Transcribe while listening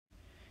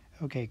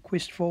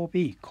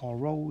Q4B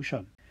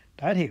corrosion。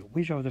第一條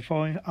 ，which of the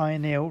following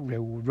iron nail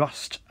will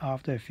rust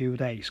after a few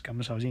days？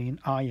 咁首先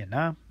iron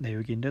啦，你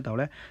會見得到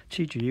咧，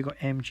黐住呢個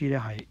Mg 咧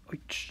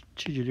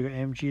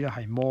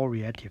係more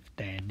reactive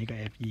than 呢個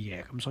Fe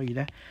嘅，咁所以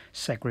咧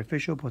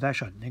sacrificial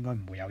protection 應該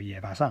唔會有嘢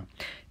發生。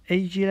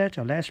Ag 咧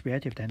就 less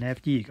reactive than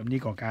Fe， 咁呢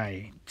個梗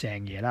係正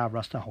嘢啦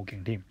 ，rust 得好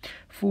勁添。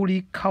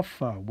Fully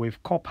cover with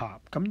copper，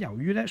 咁由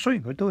於咧雖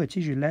然佢都係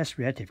黐住 less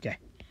reactive 嘅，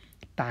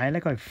但係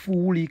咧佢係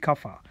fully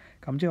cover。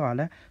咁即係話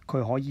咧，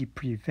佢可以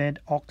prevent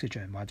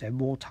oxygen 或者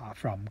water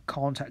from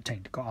contacting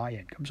個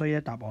iron， 咁所以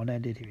咧答案咧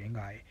呢條應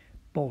該係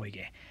boy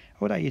嘅。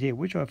好，第二條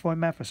 ，which of the following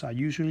methods are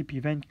usually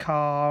prevent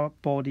car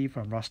body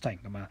from rusting？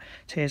 咁啊，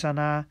車身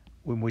啦，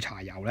會唔會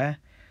搽油咧？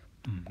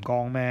唔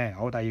光咩？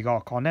好，第二個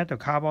connect the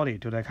car body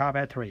to the car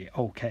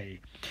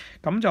battery。OK，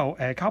 咁就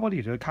car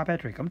body to the car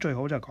battery， 咁最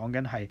好就講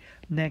緊係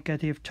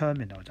negative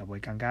terminal 就會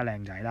更加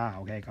靚仔啦。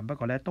OK， 咁不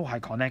過咧都係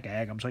connect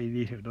嘅，咁所以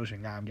呢條都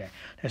算啱嘅。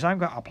第三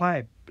個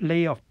apply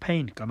layer of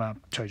paint 咁啊，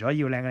除咗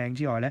要靚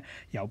之外咧，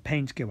有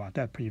paint 嘅話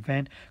都係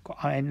prevent 個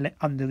iron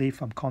underleaf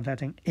from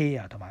contacting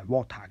air 同埋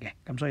water 嘅，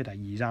咁所以第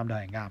二三都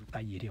係啱。第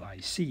二條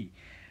係 C。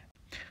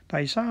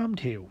第三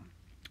條。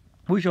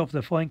Which of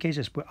the following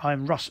cases would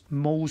iron rust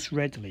most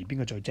readily？ 邊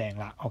個最正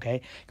啦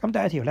 ？OK， 咁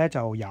第一條咧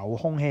就有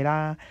空氣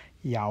啦，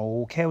有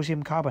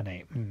calcium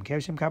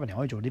carbonate。calcium carbonate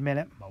可以做啲咩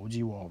咧？唔係好知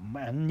喎，唔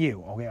緊要。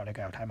OK， 我哋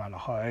繼續睇埋落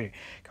去。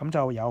咁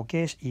就有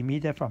gas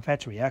emitted from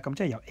factory 啊，咁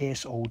即係有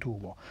SO2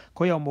 喎。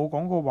佢又冇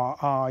講過話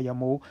啊，有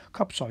冇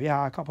吸水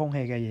啊、吸空氣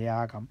嘅嘢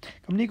啊咁。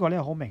咁呢個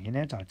咧好明顯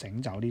咧就係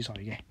整走啲水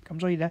嘅。咁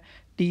所以咧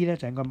D 咧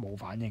就應該冇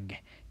反應嘅。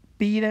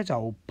B 咧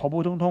就普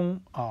普通通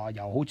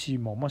又好似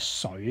冇乜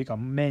水咁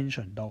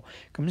mention 到，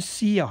咁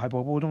C 又係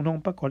普普通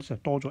通，不過咧就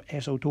多咗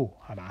SO2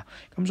 係嘛？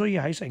咁所以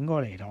喺整個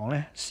嚟講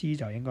咧 ，C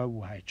就應該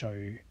會係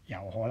最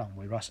有可能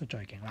會 rust 得最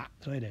勁啦。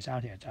所以第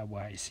三條就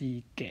會係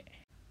C 嘅。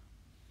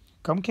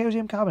咁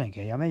calcium carbonate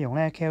其實有咩用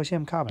咧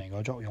 ？calcium carbonate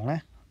個作用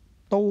咧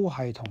都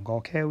係同個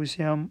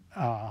calcium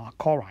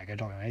chloride 嘅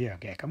作用一樣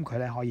嘅。咁佢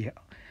咧可以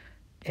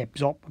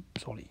absorb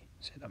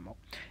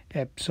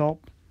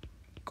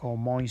個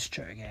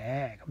moisture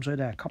嘅，咁所以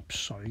咧係吸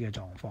水嘅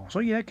狀況。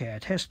所以咧其實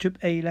test tube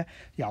A 咧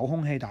有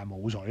空氣但係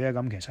冇水咧，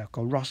咁其實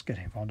個 rust 嘅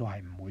情況都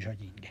係唔會出現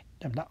嘅，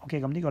得唔得 ？OK，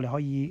 咁呢個你可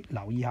以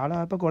留意下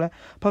啦。不過咧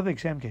public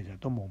exam 其實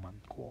都冇問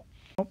過。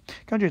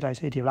跟住第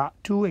四條啦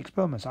 ，two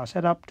experiments are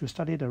set up to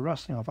study the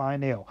rusting of iron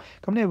nail。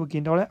咁你會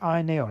見到咧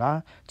iron nail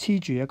啦，黐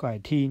住一個係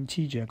tin，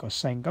 黐住一個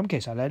鋅。咁其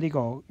實咧呢個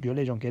如果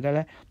你仲記得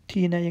咧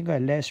tin 咧應該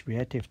係 less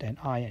reactive than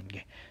iron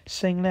嘅，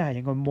鋅咧係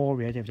應該 more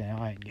reactive than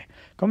iron 嘅。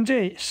咁即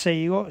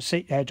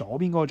係左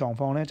邊嗰個狀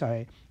況咧就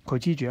係佢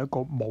黐住一個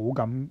冇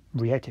咁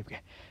reactive 嘅，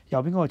右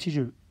邊嗰個黐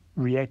住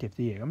reactive 啲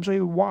嘢。咁所以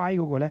Y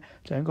嗰個咧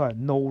就應該係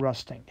no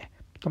rusting 嘅。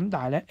咁但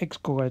係咧 X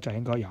嗰個咧就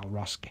應該有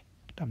rust 嘅，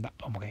得唔得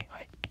 ？OK， 係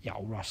有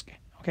rust 嘅。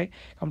OK，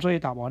 咁所以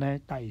答案咧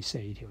第四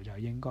條就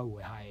應該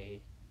會係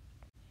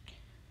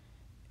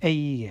A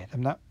嘅，得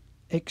唔得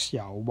 ？X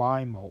有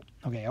Y 冇。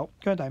OK， 好，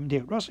跟住第五條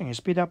 ，rusting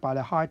is speed up by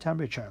the high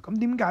temperature。咁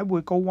點解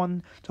會高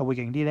溫就會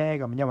勁啲咧？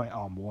咁因為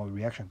冇個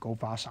reaction go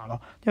faster 咯，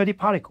因為啲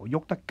particle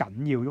喐得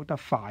緊要，喐得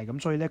快，咁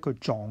所以咧佢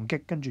撞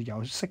擊跟住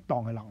有適當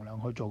嘅能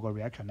量去做個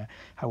reaction 咧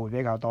係會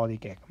比較多啲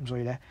嘅，咁所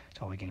以咧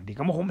就會勁啲。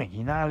咁好明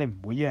顯啦，你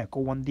唔會因為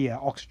高溫啲啊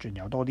 ，oxygen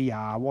又多啲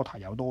啊 ，water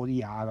又多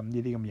啲啊，咁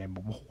呢啲咁嘢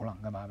冇乜可能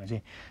噶嘛，係咪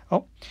先？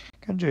好，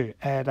跟住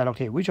第六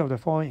條 ，which of the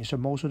following is the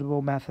most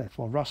suitable method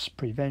for rust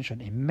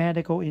prevention in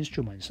medical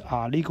instruments？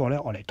 呢個咧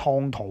我嚟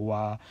劏肚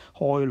啊。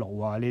開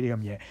腦啊呢啲咁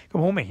嘢，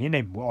咁好明顯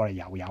你唔會愛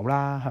嚟油油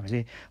啦，係咪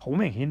先？好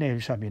明顯你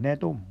上面咧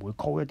都唔會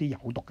call 一啲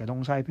有毒嘅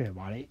東西，譬如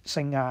話你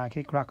鋅啊、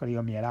K crack 嗰啲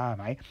咁嘢啦，係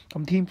咪？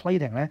咁 tin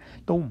plating 咧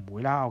都唔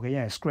會啦，OK，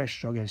 因為 scratch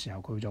咗嘅時候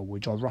佢就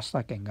會再 rust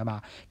得勁噶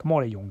嘛。咁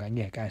我哋用緊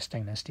嘅梗係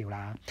stainless steel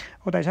啦。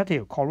好，第七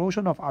條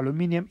corrosion of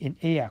aluminium in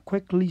air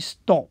quickly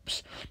stops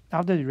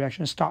after the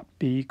reaction start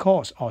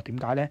because 點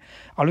解咧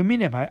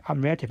 ？aluminium 係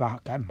unreactive 啊，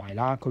梗係唔係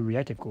啦，佢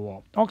reactive 嘅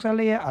喎。oxide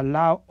layer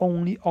allow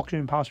only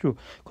oxygen pass through，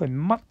 佢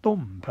乜都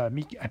唔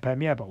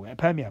permeable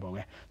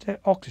嘅，即係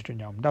oxygen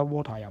又唔得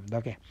 ，water 又唔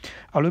得嘅。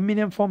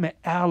aluminium form a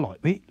alloy，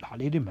 嗱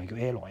呢啲唔係叫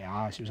alloy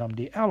啊，小心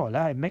啲。alloy 咧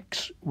係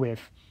mix with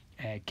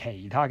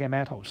其他嘅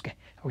metals 嘅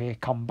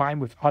 ，OK，combine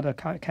with other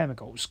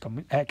chemicals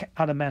咁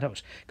other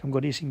metals， 咁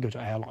嗰啲先叫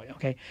做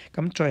alloy，OK。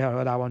咁最後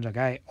個答案就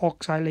梗係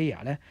oxide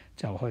layer 咧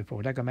就去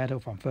protect 個 metal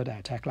from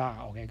further attack 啦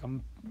，OK。咁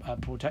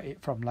protect it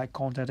from like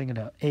contacting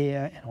the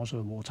air and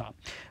also the water。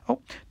好，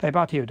第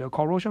八條 the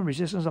corrosion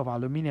resistance of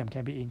aluminium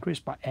can be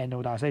increased by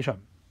anodization。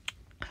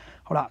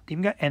好啦，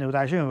點解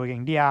anodization 會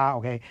勁啲啊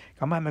 ？OK，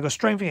 咁係咪個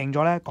strength 勁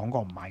咗咧？講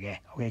過唔係嘅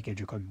 ，OK， 記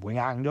住佢唔會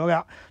硬咗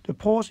㗎。The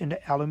pores in the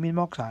aluminium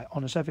oxide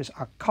on the surface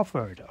are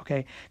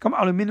covered，OK， 咁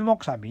aluminium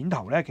oxide 面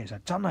頭咧其實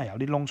真係有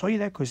啲窿，所以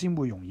咧佢先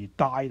會容易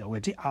die 到嘅，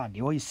即係顏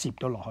料可以攝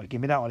到落去。記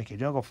唔記得我哋其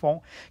中一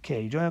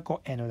個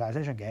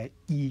anodization 嘅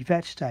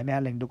effect 就係咩啊？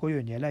令到嗰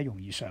樣嘢咧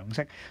容易上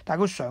色，但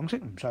係佢上色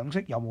唔上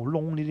色有冇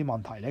窿呢啲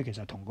問題咧，其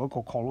實同嗰個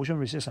corrosion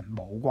resistance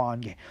冇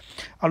關嘅。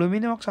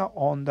aluminium oxide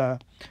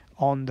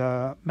on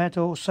the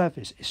metal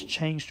surface is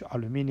changed to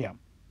aluminium。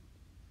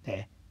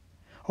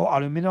好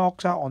aluminium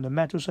oxide on the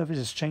metal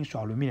surface is changed to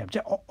aluminium， 即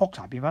係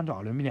oxide 變翻做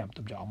aluminium，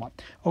 咁就有乜？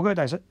好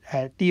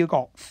嘅，第一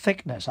個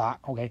thickness 啊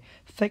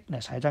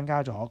 ，thickness 係增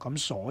加咗，咁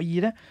所以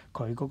咧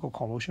佢嗰個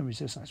corrosion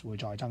resistance 會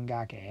再增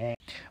加嘅。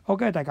好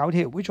嘅，第九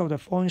條 ，which of the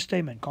following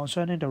statement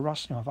concerning the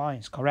rusting of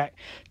iron is correct?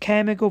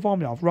 Chemical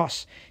formula of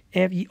rust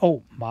FeO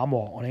唔啱喎，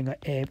我哋應該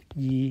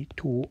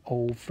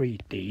Fe2O3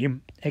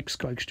 點 X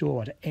個 H2O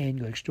或者 N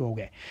個 H2O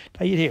嘅。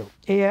第二條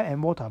 ，air and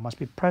water must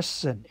be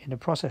present in the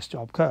process to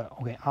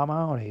occur。OK 啱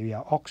啱我哋要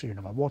有 oxygen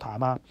同埋 water 啊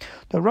嘛。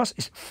The rust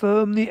is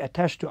firmly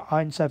attached to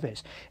iron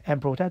surface and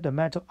protect the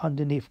metal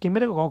underneath。記唔記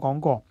得我講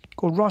過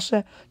個 rust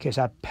咧其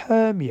實係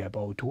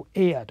permeable to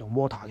air 同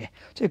water 嘅，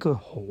即係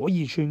佢可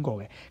以穿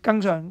過嘅。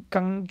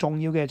更重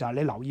要嘅就係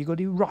你留意嗰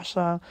啲 rust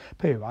啊，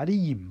譬如話啲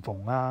鹽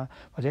縫啊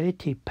或者啲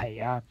鐵皮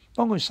啊，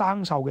當佢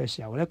生鏽嘅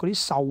時候咧，嗰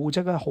啲鏽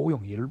質咧好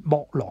容易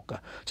剝落㗎，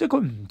即係佢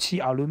唔似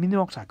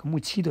aluminium oxide 咁會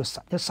黐到實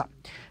一實。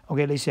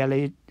OK， 你試下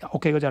你屋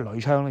企嗰隻鋁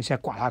窗，你試下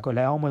刮下佢，你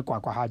可唔可以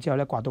刮下之後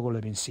咧刮到個裏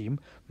邊閃？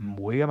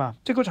唔會㗎嘛，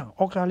即係嗰層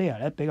oxide layer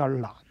咧比較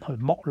難去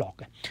剝落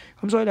嘅。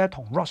咁所以咧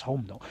同 rust 好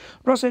唔同。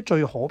rust 咧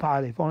最可怕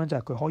嘅地方咧就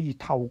係佢可以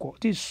透過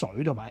啲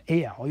水同埋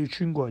air 可以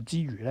穿過去之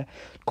餘咧，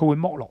佢會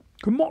剝落。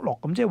佢剝落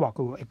咁即係話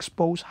佢會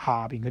expose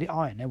下邊嗰啲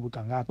iron 咧會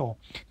更加多。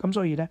咁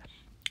所以咧。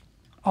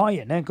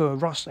iron 咧佢嘅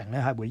rusting 咧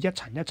係會一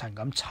層一層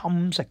咁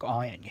侵蝕個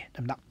iron 嘅，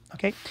得唔得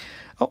 ？OK，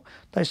 好，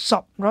第十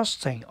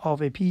rusting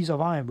of a piece of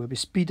iron will be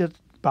speeded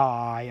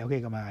by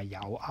OK 咁啊有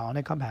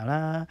ionic coupling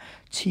啦，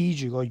黐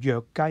住個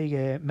弱雞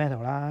嘅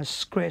metal 啦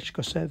 ，scratch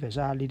個 surface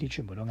啦，呢啲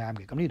全部都啱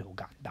嘅。咁呢度好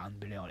簡單，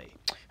俾你我哋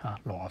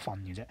攞下分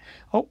嘅啫。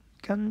好，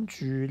跟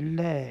住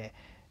咧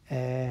等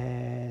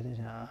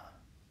陣下。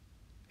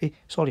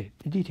sorry，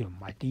 呢條唔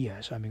係 D 啊，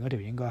上面嗰條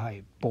應該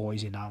係 boy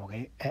先啱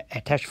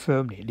 ，OK？attach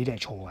firmly 呢啲係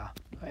錯㗎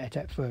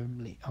 ，attach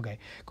firmly，OK？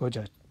佢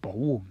就保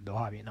護唔到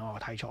下邊咯，我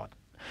睇錯。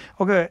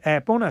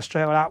OK，bonus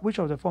最後啦 ，which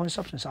of the following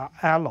substances are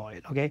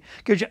alloy？OK？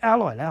記住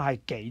alloy 咧係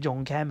幾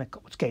種 chemical、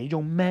幾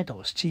種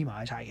metals 黐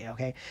埋一齊嘅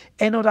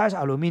 ，OK？anodized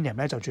aluminium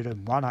咧就絕對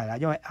唔關係啦，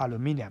因為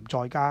aluminium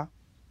再加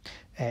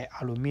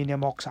aluminium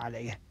oxide 嚟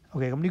嘅。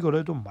OK， 咁呢個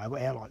咧都唔係一個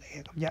alloy 嚟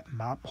嘅，咁一唔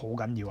啱好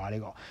緊要啊呢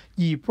個。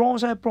而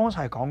bronze 咧 ，bronze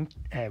係講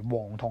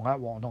黃銅啊，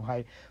黃銅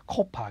係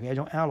copper 嘅一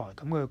種 alloy，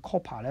 咁佢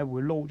copper 咧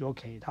會撈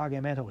咗其他嘅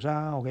metals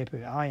啦 ，OK， 譬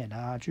如 iron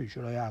啊、諸如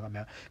此類啊咁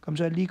樣，咁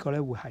所以呢個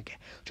咧會係嘅。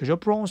除咗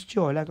bronze 之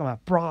外咧，咁啊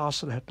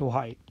brass 咧都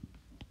係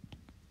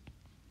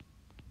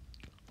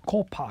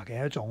copper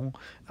嘅一種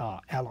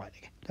alloy 嚟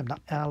嘅，得唔得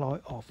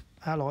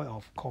 ？alloy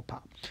of copper。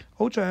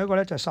好，最後一個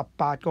咧就係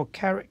18個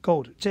carat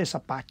gold， 即係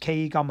18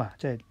 K 金啊，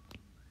即係。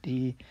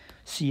啲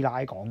師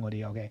奶講嗰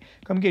啲 OK，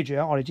 咁記住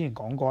咧，我哋之前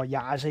講過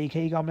24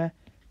 K 金咧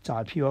就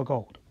係 pure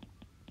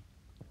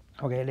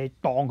gold。OK， 你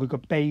當佢個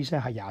base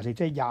咧係24，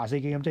即係24 K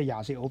金，即係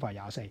24 over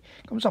 24。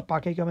咁18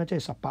 K 金咧即係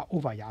18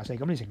 over 24，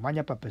咁你乘翻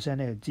100%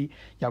 咧就知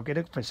有幾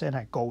多 percent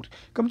係 gold。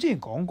咁之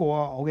前講過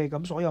啊 ，OK，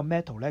 咁所有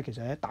metal 咧其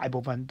實咧大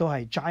部分都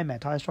係 giant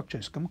metallic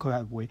structures，咁佢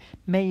係會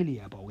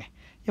malleable 嘅。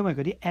因為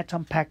嗰啲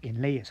atom pack in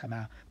layers 係咪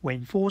啊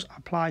 ？When force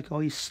apply 佢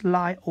可以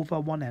slide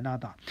over one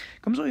another。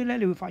咁所以咧，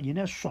你會發現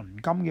咧，純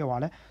金嘅話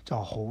咧，就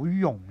好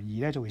容易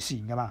咧就會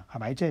跣噶嘛，係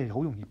咪？即係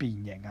好容易變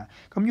形啊。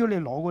咁如果你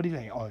攞嗰啲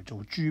嚟嚟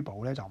做珠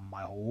寶咧，就唔係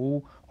好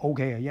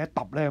OK 嘅。一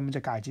揼咧，咁隻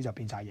戒指就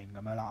變晒形咁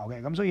樣啦。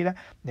OK，咁所以咧，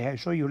你係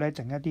需要咧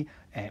整一啲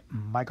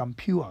唔係咁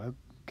pure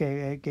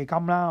嘅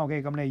金啦。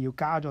OK，咁你要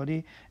加咗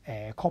啲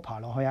copper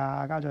落去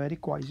啊，加咗一啲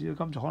貴少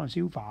少金屬，可能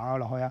silver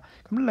落去啊，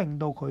咁令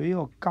到佢呢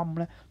個金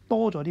咧。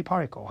多咗啲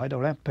particle 喺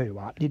度咧，譬如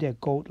話呢啲係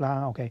gold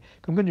啦 ，OK，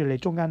 咁跟住你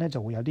中間咧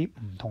就會有啲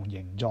唔同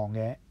形狀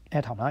嘅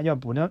atom 啦，因為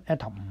本身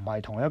atom 唔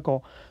係同一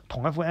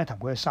款 atom，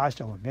 佢嘅 size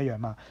就會唔一樣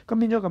嘛。咁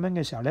變咗咁樣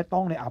嘅時候咧，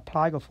當你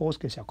apply 個 force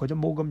嘅時候，佢就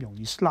冇咁容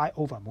易 slide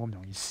over， 冇咁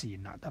容易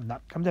跣啦，得唔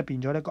得？咁就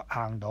變咗呢個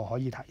硬度可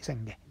以提升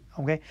嘅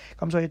 ，OK。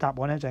咁所以答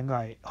案咧就應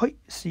該係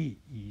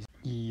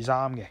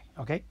C223嘅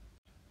 ，OK。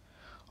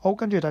好，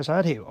跟住第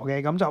11條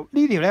 ，OK， 咁就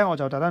呢條咧我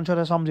就特登出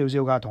得深少少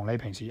㗎，同你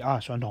平時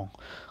上堂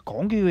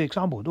講幾個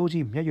example 都好似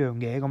唔一樣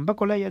嘅，咁不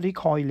過咧有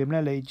啲概念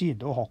咧你之前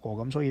都學過，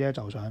咁所以咧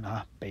就想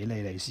俾你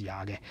嚟試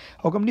下嘅。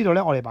好，咁呢度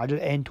咧我哋擺咗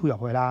N2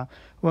 入去啦，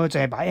咁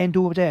淨係擺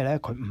N2 即係咧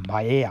佢唔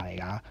係 air 嚟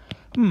㗎。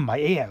咁唔係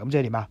air 咁即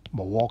係點啊？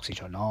冇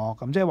oxygen 咯，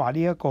咁即係話呢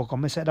一個咁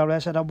嘅 setup 咧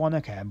 ，setup one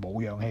咧其實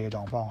冇氧氣嘅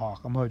狀況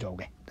咁去做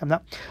嘅，得唔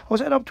得？好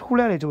setup two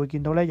咧，你就會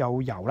見到咧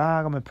有油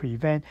啦，咁啊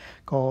prevent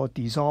個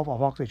dissolve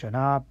of oxygen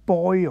啦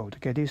 ，boiled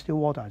嘅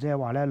distilled water， 即係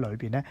話咧裏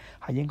邊咧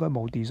係應該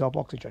冇 dissolve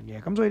oxygen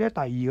嘅，咁所以咧第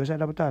二個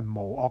setup 都係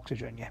冇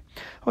oxygen 嘅。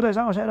好，第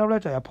三個 setup 咧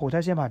就有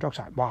potassium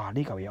hydroxide， 哇！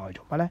呢嚿嘢我哋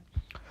做乜咧？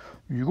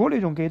如果你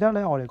仲記得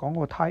咧，我哋講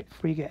過 type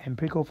 3嘅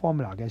empirical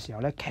formula 嘅時候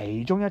咧，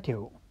其中一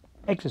條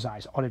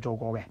exercise 我哋做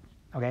過嘅。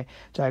OK，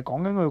 就係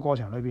講緊佢嘅過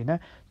程裏邊咧，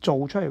做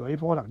出嚟嗰啲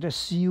product， 即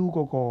係燒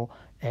嗰個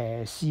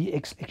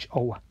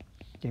CXHO 啊，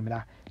記唔記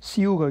得？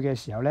燒佢嘅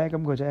時候咧，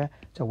咁佢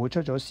就會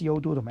出咗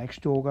CO2 同埋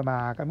H2O 噶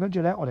嘛。咁跟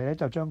住咧，我哋咧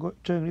就將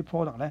啲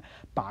product 咧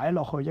擺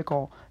落去一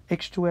個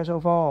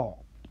H2SO4，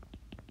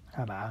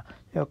係咪啊？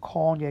一個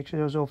con 嘅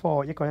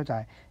H2SO4，一個咧就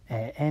係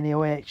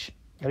NaOH，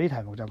有啲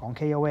題目就講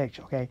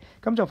KOH，OK，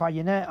咁就發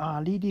現咧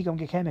呢啲咁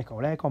嘅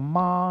chemical 咧個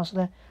mass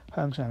咧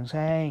向上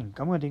升，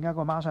咁佢點解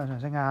個 mass 向上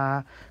升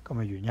啊？咁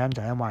嘅原因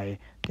就係因為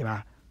點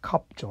啊？吸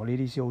咗呢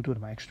啲 CO2 同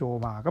埋 H2O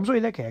嘛，咁所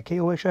以咧其實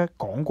KOH 咧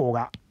講過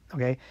㗎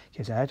 ，OK，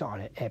 其實咧就係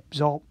嚟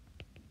absorb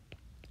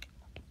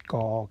個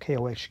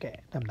KOH 嘅，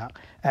得唔得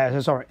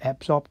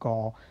？sorry，absorb 個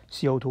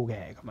CO2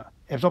 嘅咁啊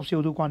 ，absorb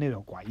CO2 關呢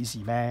度鬼事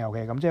咩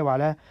 ？OK， 咁即係話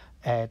咧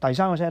第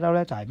三個 setup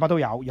咧就係乜都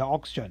有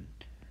oxygen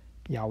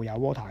又有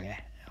water 嘅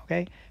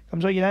 ，OK， 咁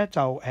所以咧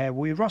就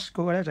會 rust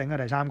嗰個咧就應該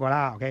第三個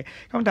啦 ，OK，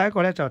 咁第一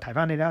個咧就提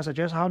翻你啦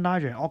 ，suggest how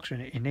nitrogen and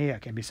oxygen in air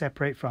can be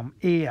separate from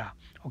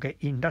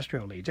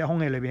air。OK，industrially 即係空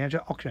氣裏邊咧將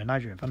oxygen 同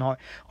nitrogen 分開，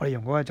我哋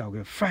用嗰個就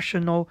叫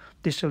fractional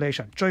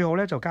distillation， 最好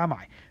咧就加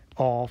埋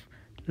of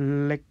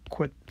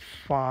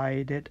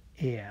liquefied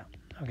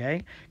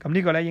air。OK， 咁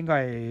呢個咧應該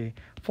係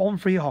Form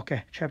 3學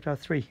嘅 Chapter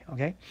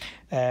 3。OK，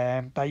 第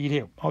二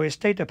條我哋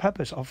state the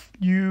purpose of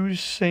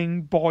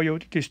using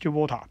boiled distilled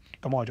water。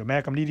咁我哋做咩？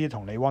咁呢啲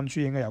同你溫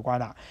書應該有關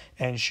啦。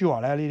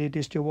Ensure 咧呢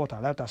啲 distilled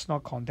water 咧 does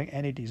not contain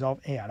any dissolved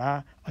air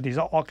啦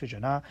，dissolved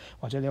oxygen 啦，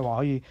或者你話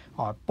可以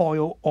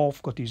boil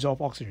off 個 dissolved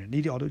oxygen，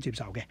 呢啲我都接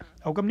受嘅。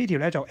好，咁呢條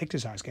咧就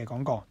exercise 嘅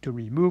講過 to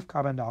remove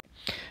carbon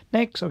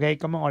dioxide。Next，OK，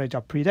 咁我哋就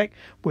predict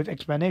with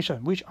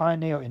explanation which iron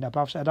nail in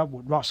above setup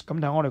would rust。咁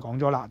等我哋講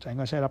咗啦，就應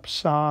該 setup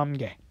 3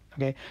嘅。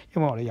OK，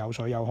 因為我哋有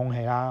水有空氣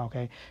啦。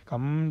OK，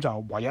 咁就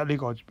唯一呢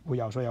個會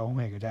有水有空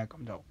氣嘅啫。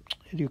咁就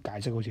呢個解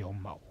釋好似好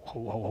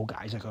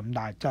解釋咁，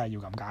但係真係要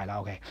咁解啦。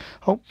OK，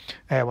 好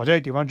或者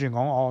你調翻轉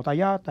講，第一、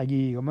第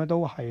二咁樣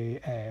都係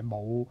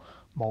冇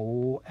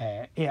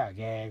air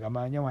嘅咁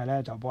樣，因為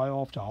咧就 boil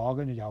off 咗，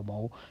跟住又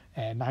冇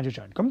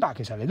nitrogen。咁但係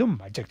其實你都唔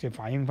係直接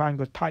反映翻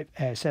個 type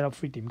setup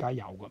 3點解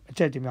有嘅，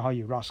即係點解可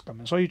以 rust 咁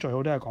樣。所以最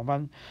好都係講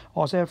翻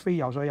setup 3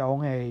有水有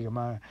空氣咁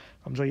樣，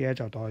咁所以咧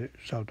就導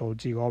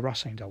致個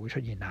rusting 就會出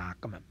現啦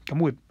咁樣。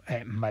咁會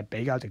唔係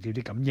比較直接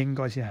啲，咁應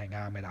該先係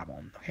啱嘅答案。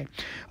OK，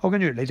 好，跟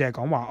住你淨係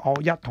講話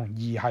1同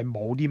2係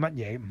冇啲乜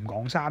嘢，唔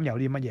講3有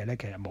啲乜嘢咧，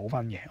其實冇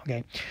分嘅。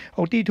OK，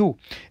 好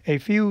D2，a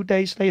few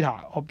days later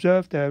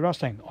observe the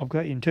rusting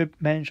occur in tube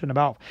mentioned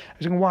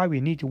above。why we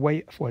need to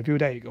wait for a few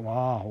days？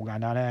 哇，好簡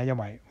單咧，因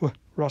為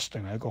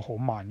rusting 係一個好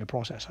慢嘅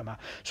process 係嘛，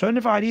想你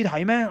快啲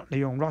睇咩？你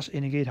用 rust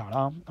indicator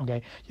啦。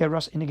OK， 因為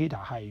rust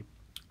indicator 係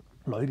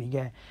裏邊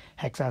嘅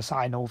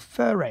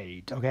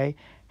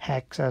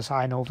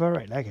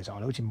hexacyanoferrate。OK，hexacyanoferrate 咧，其實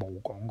我哋好似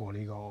冇講過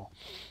呢個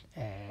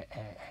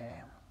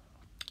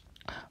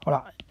好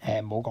啦，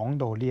冇講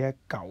到呢一嚿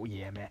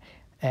嘢係咩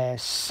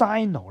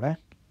？cyano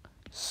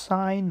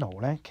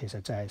咧其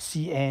實就係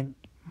Cn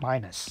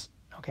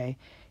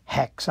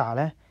minus。OK，hexa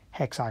咧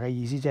hexa 嘅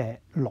意思即係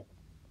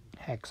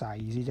6，hexa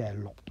意思即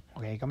係6。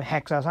OK， 咁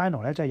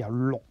hexacyano 咧即係有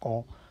6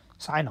個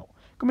cyano。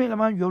咁你諗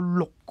下，如果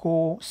6個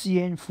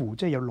Cn 負，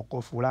即係有6個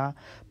負啦。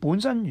本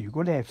身如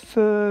果你係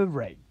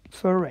ferrate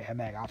係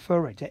咩㗎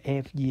 ？ferrate 即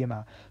係 Fe 啊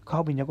嘛，佢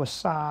後邊有個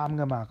3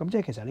㗎嘛。咁即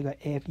係其實呢個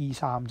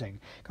Fe3正。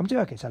咁即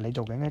係其實你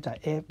做緊咧就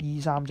係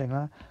Fe3正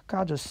啦，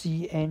加咗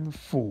Cn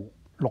負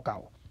6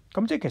嚿。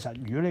咁即係其實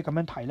如果你咁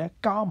樣睇咧，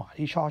加埋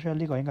啲 charge 咧，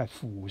呢個應該係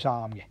負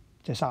3嘅，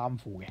即係3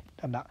負嘅，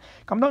得唔得？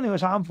咁當你個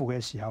3負嘅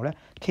時候咧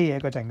 ，K 係一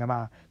個正㗎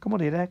嘛。咁我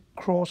哋咧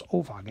cross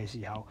over 嘅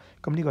時候，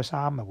咁呢個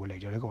3咪會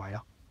嚟咗呢個位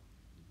咯。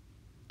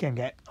驚唔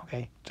驚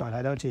 ？OK， 再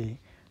睇多次。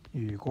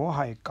如果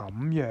係咁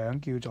樣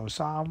叫做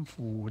3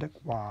負的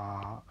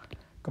話，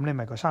咁你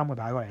咪個3個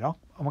擺過嚟咯。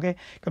OK，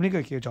 咁呢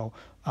個叫做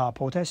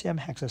potassium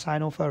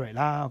hexacyanoferrate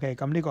啦。OK，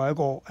 咁呢個係一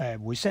個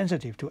會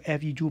sensitive to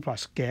Fe2+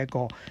 嘅一個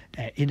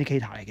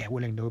indicator 嚟嘅，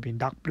會令到佢變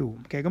dark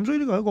blue。OK， 咁所以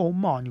呢個係一個好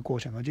慢嘅過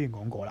程，我之前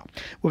講過啦。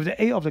With the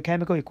aid of the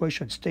chemical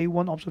equation, stay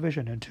one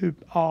observation and tube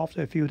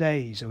after a few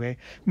days。OK，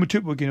 咁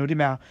tube 會見到啲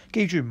咩啊？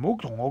記住唔好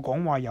同我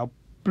講話有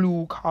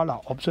blue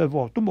colour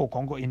observer 都冇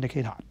講過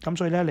indicator， 咁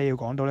所以咧你要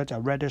講到咧就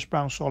reddish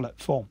brown solid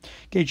form。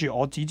記住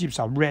我只接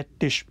受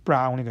reddish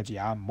brown 呢個字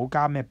啊，唔好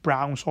加咩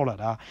brown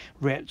solid 啊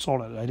red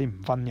solid 呢啲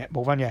唔分嘅，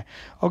冇分嘅。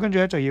好，跟住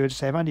咧就要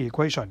寫翻啲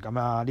equation 咁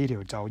啊，呢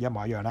條就一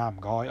模一樣啦，唔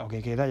該。OK，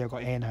 記得有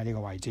個 n 喺呢個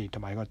位置，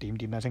同埋個點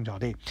點得清楚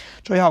啲。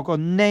最後個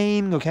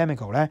name 個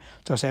chemical 咧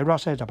就寫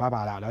rust 咧就拜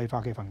拜啦，你可以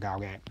翻屋企瞓覺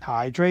嘅。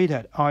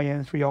hydrated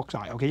iron 3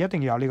 oxide。OK， 一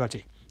定要有呢個字。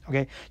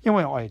OK， 因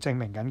為我哋證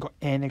明緊個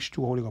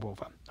NH2O 呢個部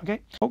分。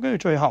OK， 好，跟住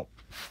最後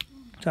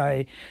就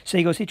係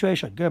4個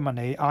situation， 跟住問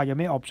你有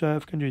咩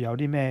observe， 跟住有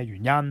啲咩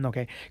原因。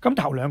OK， 咁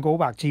頭兩個好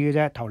白痴嘅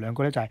啫，頭兩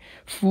個咧就係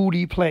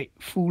fully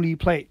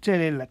plate， 即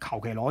係你求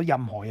其攞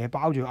任何嘢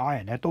包住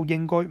iron 咧，都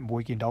應該唔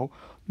會見到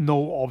no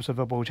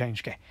observable change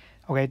嘅。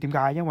OK， 點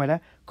解？因為咧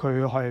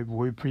佢係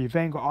會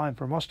prevent 個 iron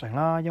from rusting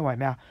啦，因為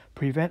咩啊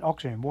 ？prevent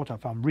oxygen and water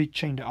from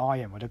reaching the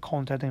iron 或者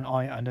contacting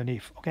iron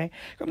underneath。OK，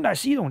 咁但係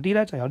C 同 D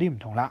咧就有啲唔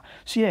同啦。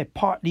C 係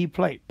partly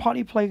plate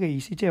嘅意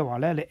思即係話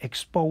咧你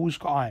expose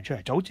個 iron 出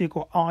嚟，就好似個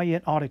iron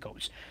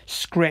articles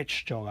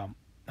scratch 咗咁。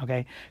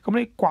OK， 咁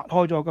你刮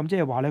開咗咁即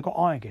係話咧個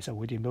iron 其實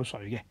會掂到水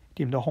嘅。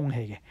掂到空氣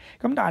嘅。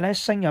咁但係咧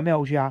鋅有咩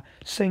好處啊？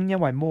鋅因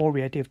為 more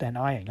reactive than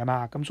iron 㗎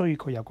嘛，咁所以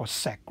佢有個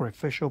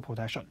sacrificial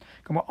protection。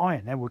咁啊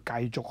iron 咧會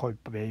繼續去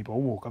被保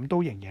護，咁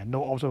都仍然 no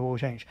observable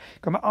change。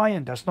咁啊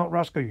iron does not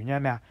rust 嘅原因係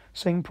咩啊？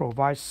鋅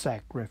provides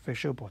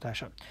sacrificial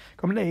protection。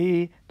咁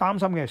你擔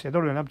心嘅寫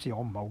多兩粒字，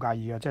我唔係好介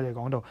意嘅，即係你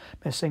講到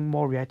咩鋅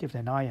more reactive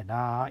than iron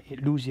啊 ，it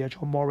loses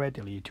electron more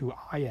readily to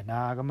iron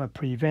啊，咁啊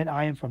prevent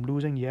iron from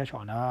losing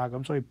electron 啊，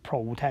咁所以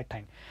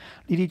protecting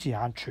呢啲字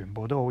眼全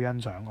部都好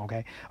欣賞。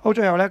OK， 好，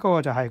最後咧嗰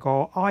個就係個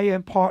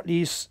iron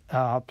partly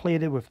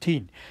plated with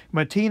tin。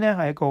咁啊 tin 咧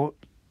係一個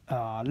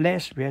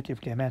less reactive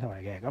嘅 metal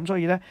嚟嘅，咁所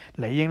以咧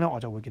理應咧我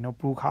就會見到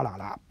blue colour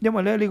啦，因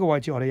為咧呢個位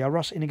置我哋有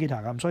rust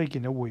indicator 咁，所以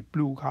見到會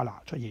blue colour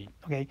出現。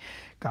OK，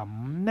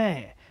 咁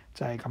咧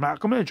就係咁啦。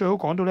咁你最好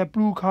講到咧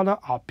blue colour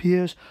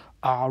appears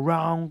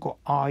around 個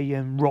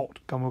iron rod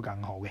咁會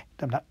更好嘅，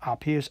得唔得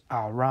 ？appears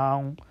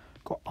around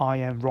個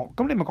iron rod，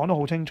 咁你咪講得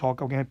好清楚，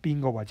究竟喺邊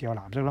個位置有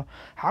藍色咯？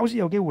考試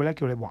有機會咧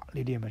叫你畫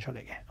呢啲咁嘅出嚟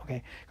嘅。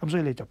OK， 咁所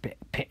以你就劈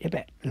一劈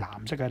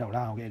藍色喺度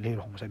啦。OK， 你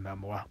條紅色咪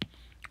冇啦。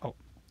好。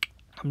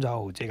咁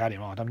就自己搞掂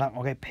咯，得唔得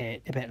 ？OK， 劈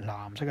一劈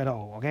藍色喺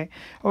度 ，OK。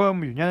好，咁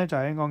原因咧就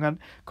係講緊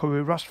佢會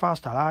rust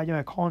faster 啦，因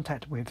為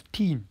contact with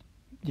tin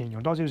形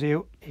容多少少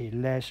a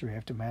less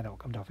reactive metal，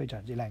 咁就非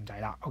常之靚仔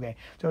啦。OK，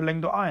 就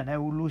令到 iron 咧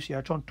會 lose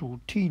electron to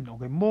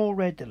tin，OK，more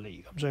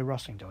readily，咁所以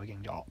rusting 就會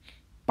勁咗。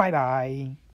拜拜。